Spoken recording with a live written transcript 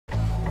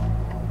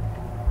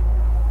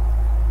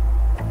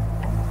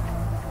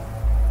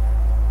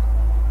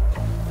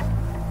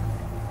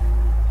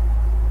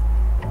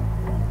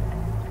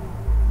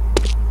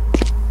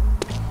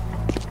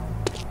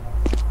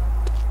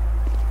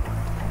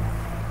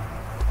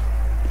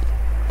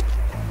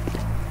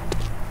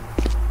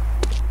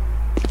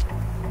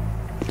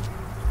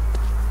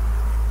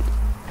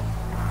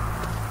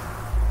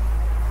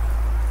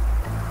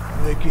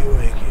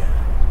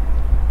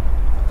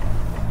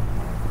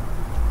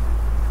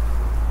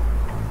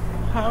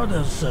How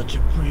does such a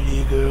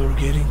pretty girl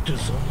get into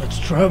so much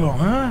trouble,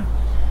 huh?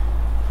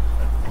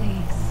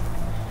 Please.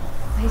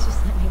 Please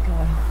just let me go.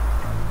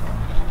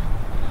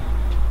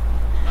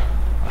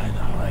 I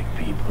don't like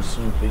people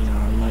snooping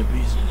around my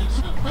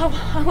business.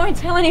 I won't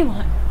tell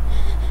anyone.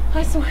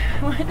 I swear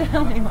I won't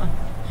tell anyone.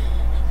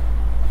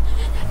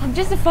 I'm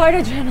just a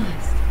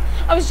photojournalist.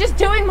 I was just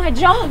doing my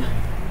job.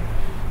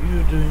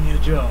 You're doing your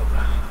job,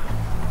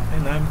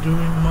 and I'm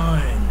doing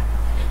mine,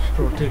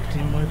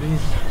 protecting my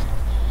business.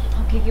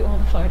 I'll give you all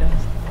the photos.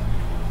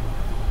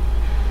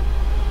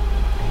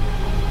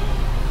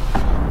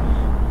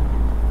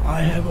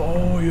 I have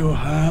all your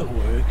hard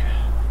work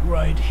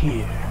right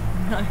here.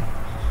 No,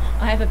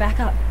 I have a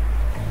backup.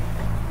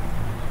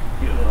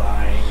 You're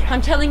lying.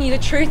 I'm telling you the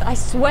truth. I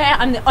swear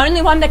I'm the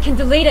only one that can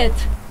delete it.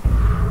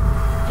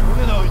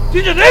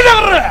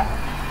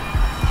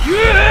 You're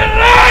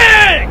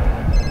lying!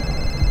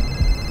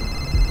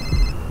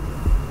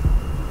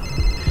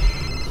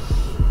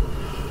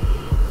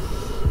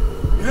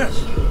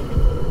 Yes.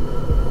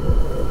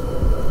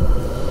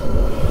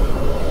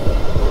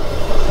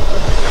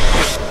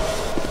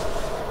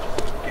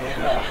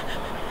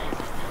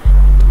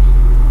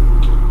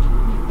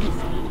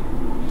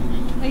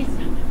 Please.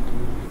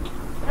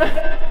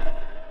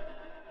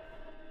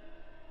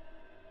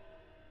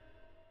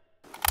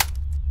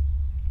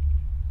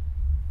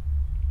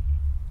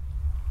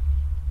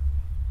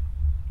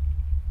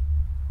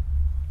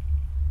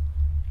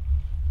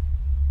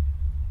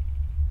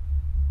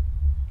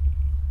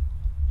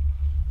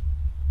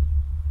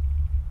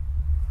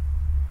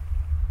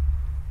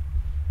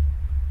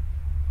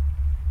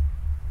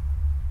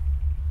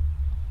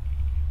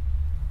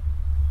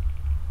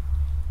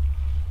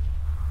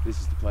 This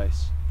is the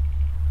place.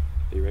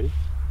 Are you ready?